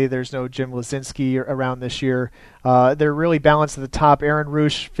Stanley. There's no Jim Lazinski around this year. They're really balanced at the top. Aaron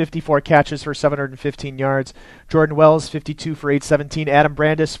Roosh, 54 catches for 715 yards. Jordan Wells, 52 for 817. Adam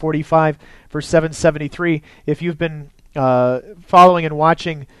Brandis, 45 for 773. If you've been following and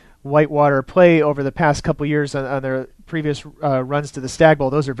watching Whitewater play over the past couple years on their previous runs to the Stag Bowl,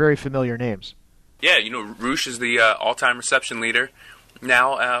 those are very familiar names. Yeah, Roosh is the all-time reception leader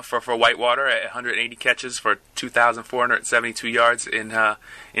now for Whitewater at 180 catches for 2,472 yards in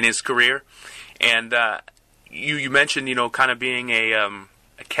his career. And you mentioned, kind of being a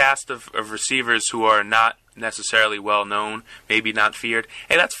cast of receivers who are not necessarily well known, maybe not feared.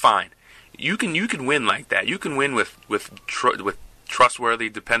 Hey, that's fine. You can win like that. You can win with trustworthy,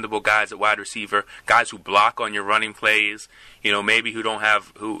 dependable guys at wide receiver, guys who block on your running plays. Maybe who don't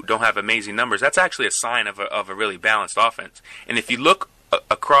have amazing numbers. That's actually a sign of a really balanced offense. And if you look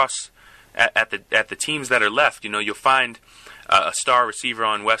across at the teams that are left, you'll find a star receiver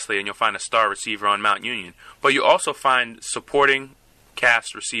on Wesley, and you'll find a star receiver on Mount Union. But you also find supporting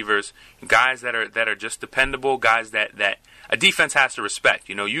cast receivers, guys that are just dependable, guys that a defense has to respect.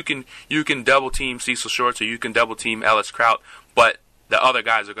 You can double team Cecil Shorts or you can double team Ellis Kraut, but the other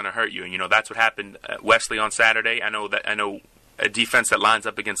guys are going to hurt you. And that's what happened at Wesley on Saturday. I know a defense that lines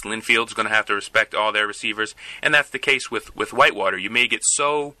up against Linfield is going to have to respect all their receivers, and that's the case with Whitewater. You may get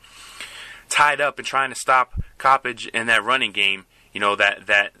so tied up in trying to stop Coppage in that running game,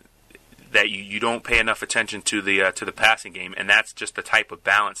 that you don't pay enough attention to the passing game, and that's just the type of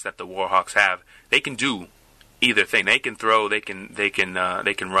balance that the Warhawks have. They can do either thing. They can throw, they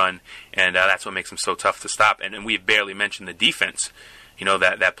can run, and that's what makes them so tough to stop. And we've barely mentioned the defense,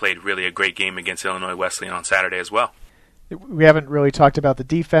 that played really a great game against Illinois Wesleyan on Saturday as well. We haven't really talked about the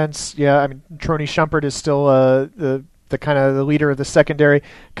defense. Yeah, I mean, Trony Shumpert is still the kind of the leader of the secondary.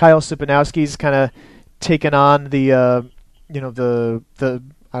 Kyle Supanowski's kind of taken on the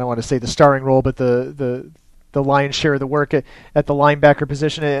I don't want to say the starring role, but the lion's share of the work at the linebacker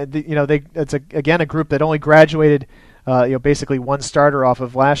position. It's again a group that only graduated, basically one starter off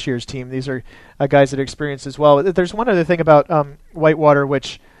of last year's team. These are guys that are experienced as well. There's one other thing about Whitewater,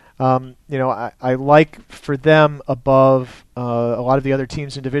 which I like for them above a lot of the other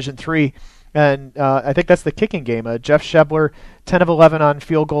teams in Division III. And I think that's the kicking game. Jeff Shebler, 10 of 11 on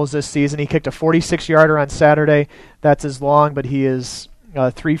field goals this season. He kicked a 46-yarder on Saturday. That's his long, but he is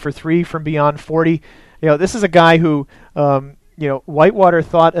 3 for 3 from beyond 40. This is a guy who, Whitewater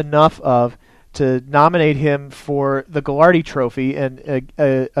thought enough of to nominate him for the Ghilardi Trophy, and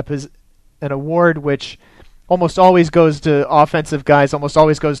an award which almost always goes to offensive guys, almost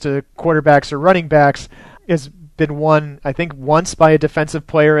always goes to quarterbacks or running backs, has been won, I think, once by a defensive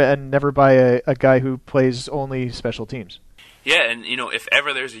player and never by a guy who plays only special teams. Yeah, and if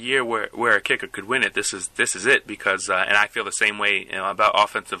ever there's a year where a kicker could win it, this is it, because and I feel the same way about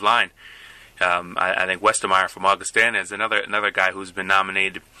offensive line. I think Westermeyer from Augustana is another guy who's been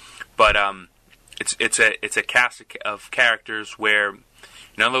nominated, but it's a cast of characters where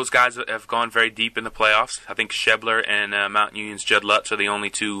none of those guys have gone very deep in the playoffs. I think Shebler and Mount Union's Judd Lutz are the only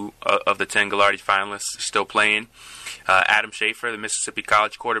two of the 10 Ghilardi finalists still playing. Adam Schaefer, the Mississippi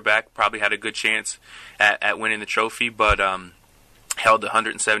College quarterback, probably had a good chance at winning the trophy, but held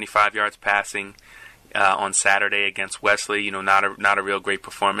 175 yards passing. on Saturday against Wesley. Not a real great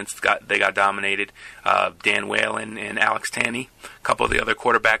performance. They got dominated. Dan Whalen and Alex Tanney, a couple of the other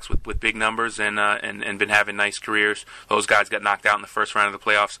quarterbacks with big numbers and been having nice careers. Those guys got knocked out in the first round of the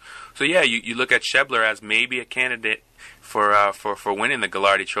playoffs. So yeah, you look at Shebler as maybe a candidate for winning the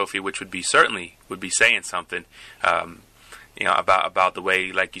Gagliardi Trophy, which would be saying something. About the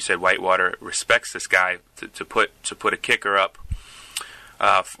way, like you said, Whitewater respects this guy to put a kicker up.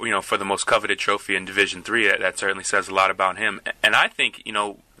 For the most coveted trophy in Division III, that certainly says a lot about him. And I think,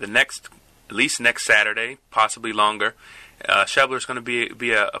 at least next Saturday, possibly longer, Shebler's going to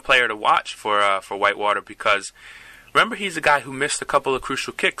be a player to watch for Whitewater, because remember, he's a guy who missed a couple of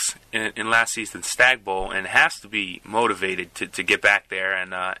crucial kicks in last season's Stag Bowl and has to be motivated to get back there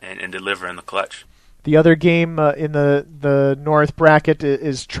and deliver in the clutch. The other game in the North bracket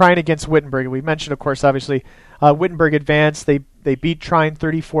is Trine against Wittenberg. We mentioned, of course, obviously, Wittenberg advanced. They beat Trine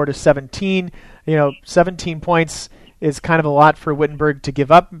 34-17. 17 points is kind of a lot for Wittenberg to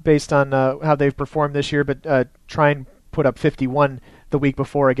give up based on how they've performed this year. But Trine put up 51 the week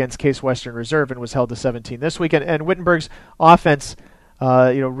before against Case Western Reserve and was held to 17 this week. And Wittenberg's offense,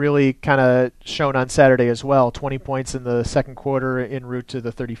 really kind of shown on Saturday as well. 20 points in the second quarter en route to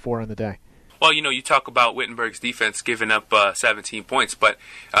the 34 on the day. Well, you talk about Wittenberg's defense giving up 17 points, but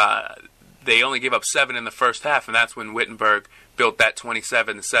they only gave up 7 in the first half, and that's when Wittenberg built that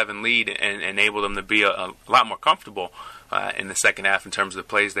 27-7 lead and enabled them to be a lot more comfortable in the second half in terms of the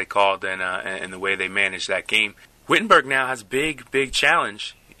plays they called and the way they managed that game. Wittenberg now has a big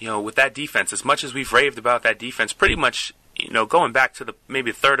challenge, with that defense. As much as we've raved about that defense, pretty much, going back to the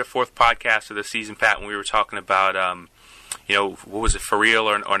maybe third or fourth podcast of the season, Pat, when we were talking about what was it, for real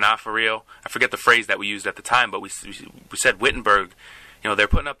or not for real? I forget the phrase that we used at the time, but we said Wittenberg, they're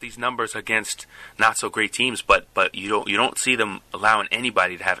putting up these numbers against not so great teams, but you don't see them allowing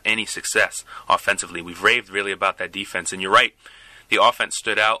anybody to have any success offensively. We've raved really about that defense, and you're right, the offense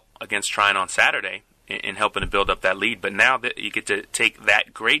stood out against Trine on Saturday in helping to build up that lead. But now that you get to take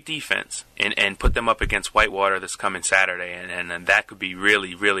that great defense and put them up against Whitewater this coming Saturday, and that could be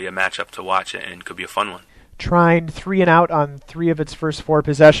really a matchup to watch and could be a fun one. Trine 3 and out on 3 of its first 4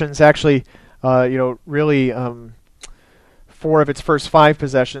 possessions. Actually, really 4 of its first 5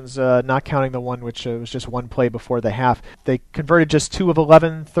 possessions, not counting the one which was just one play before the half. They converted just 2 of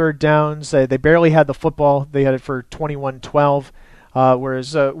 11 third downs. They barely had the football. They had it for 21-12,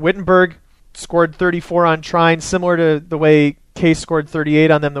 whereas Wittenberg scored 34 on Trine, similar to the way Case scored 38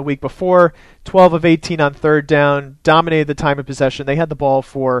 on them the week before. 12 of 18 on third down, dominated the time of possession. They had the ball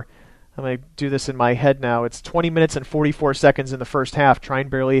for, I'm going to do this in my head now, it's 20 minutes and 44 seconds in the first half. Trine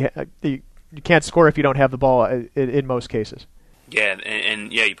barely, you can't score if you don't have the ball in most cases. Yeah,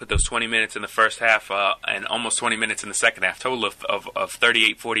 and you put those 20 minutes in the first half and almost 20 minutes in the second half, total of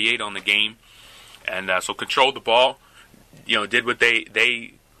 38-48 on the game. And so controlled the ball, did what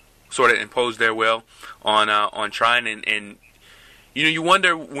they sort of imposed their will on Trine. And you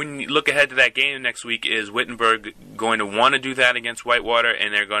wonder, when you look ahead to that game next week, is Wittenberg going to want to do that against Whitewater,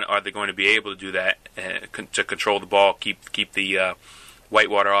 and are they going to be able to do that to control the ball, keep the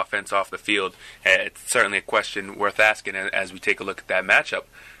Whitewater offense off the field? It's certainly a question worth asking as we take a look at that matchup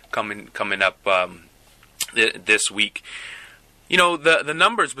coming up this week. The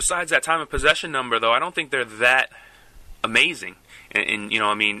numbers, besides that time of possession number, though, I don't think they're that amazing. And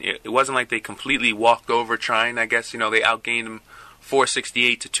it wasn't like they completely walked over Trine. I guess, they outgained them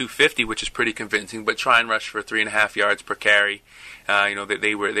 468 to 250, which is pretty convincing. But Trine rushed for 3.5 yards per carry.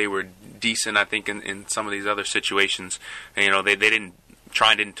 They were decent, I think, in some of these other situations. And,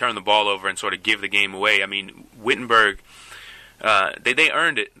 Trine didn't turn the ball over and sort of give the game away. I mean, Wittenberg, they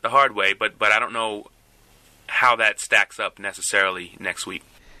earned it the hard way, but I don't know how that stacks up necessarily next week.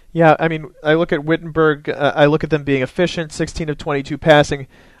 Yeah, I mean, I look at Wittenberg, I look at them being efficient, 16 of 22 passing,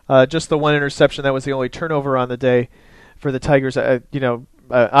 just the one interception, that was the only turnover on the day for the Tigers.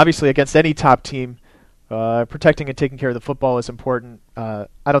 Obviously against any top team, protecting and taking care of the football is important. I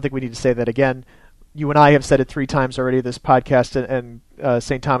don't think we need to say that again. You and I have said it 3 times already this podcast, and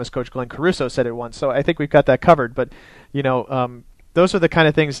St. Thomas coach Glenn Caruso said it once, so I think we've got that covered. But, those are the kind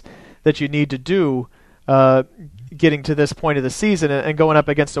of things that you need to do getting to this point of the season and going up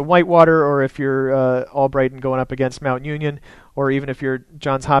against a Whitewater, or if you're Albrighton going up against Mount Union, or even if you're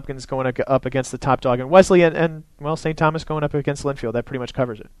Johns Hopkins going up against the top dog in Wesley, and St. Thomas going up against Linfield. That pretty much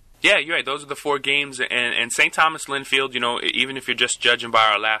covers it. Yeah, you're right. Those are the 4 games. And St. Thomas, Linfield, even if you're just judging by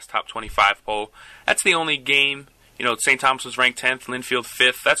our last top 25 poll, that's the only game. St. Thomas was ranked 10th, Linfield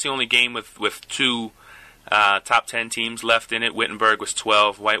 5th. That's the only game with 2 top 10 teams left in it. Wittenberg was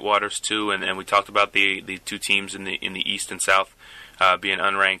 12, Whitewater's 2, and we talked about the 2 teams in the east and south being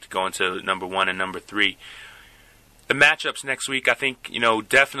unranked, going to number 1 and number 3. The matchups next week, I think,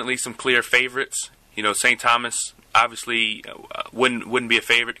 definitely some clear favorites. St. Thomas obviously wouldn't be a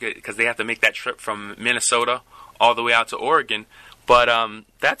favorite because they have to make that trip from Minnesota all the way out to Oregon. But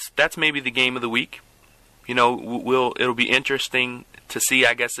that's maybe the game of the week. It'll be interesting to see,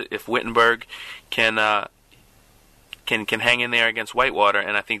 I guess, if Wittenberg can hang in there against Whitewater,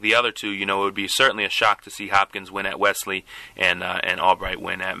 and I think the other two, it would be certainly a shock to see Hopkins win at Wesley and Albright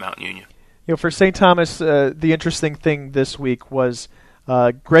win at Mount Union. For St. Thomas, the interesting thing this week was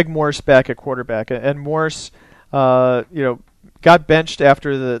Greg Morse back at quarterback, and Morse, got benched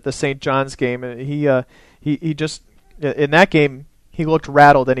after the St. John's game, and he just in that game he looked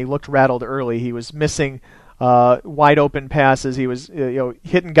rattled, and he looked rattled early. He was missing wide open passes. He was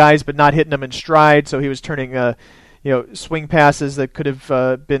hitting guys but not hitting them in stride, so he was turning swing passes that could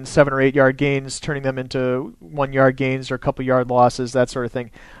have been 7 or 8 yard gains, turning them into 1 yard gains or a couple yard losses, that sort of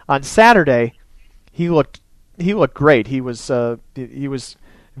thing. On Saturday, he looked great. He was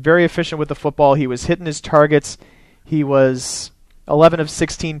very efficient with the football. He was hitting his targets. He was 11 of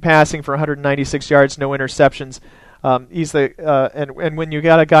 16 passing for 196 yards, no interceptions. He's and when you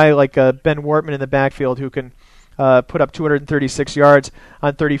got a guy like Ben Wortman in the backfield who can put up 236 yards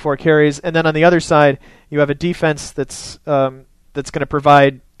on 34 carries, and then on the other side you have a defense that's going to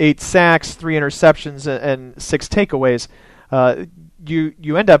provide 8 sacks, 3 interceptions, and 6 takeaways.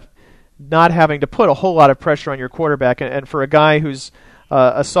 You end up not having to put a whole lot of pressure on your quarterback, and for a guy who's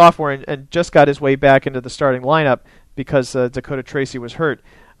a sophomore and just got his way back into the starting lineup because Dakota Tracy was hurt,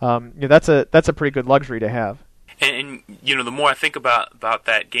 that's a pretty good luxury to have. And the more I think about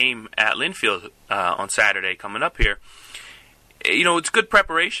that game at Linfield on Saturday coming up here, it's good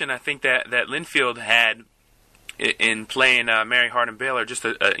preparation. I think that Linfield had in playing Mary Hardin Baylor, just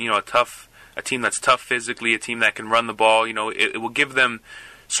a team that's tough physically, a team that can run the ball. It will give them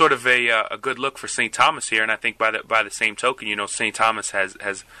sort of a good look for St. Thomas here. And I think by the same token, St. Thomas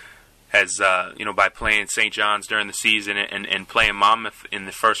has by playing St. John's during the season and playing Monmouth in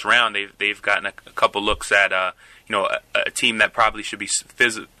the first round, they've gotten a couple looks at a team that probably should be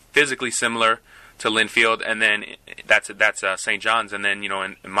physically similar to Linfield, and then that's St. John's, and then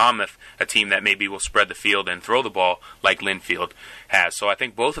in Monmouth, a team that maybe will spread the field and throw the ball like Linfield has. So I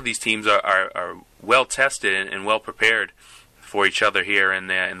think both of these teams are well tested and well prepared for each other here in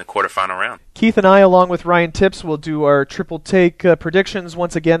the quarterfinal round. Keith and I, along with Ryan Tips, will do our triple take predictions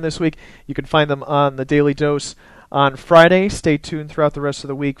once again this week. You can find them on the Daily Dose on Friday. Stay tuned throughout the rest of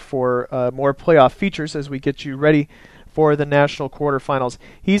the week for more playoff features as we get you ready for the national quarterfinals.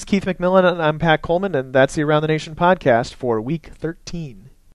 He's Keith McMillan, and I'm Pat Coleman, and that's the Around the Nation podcast for Week 13.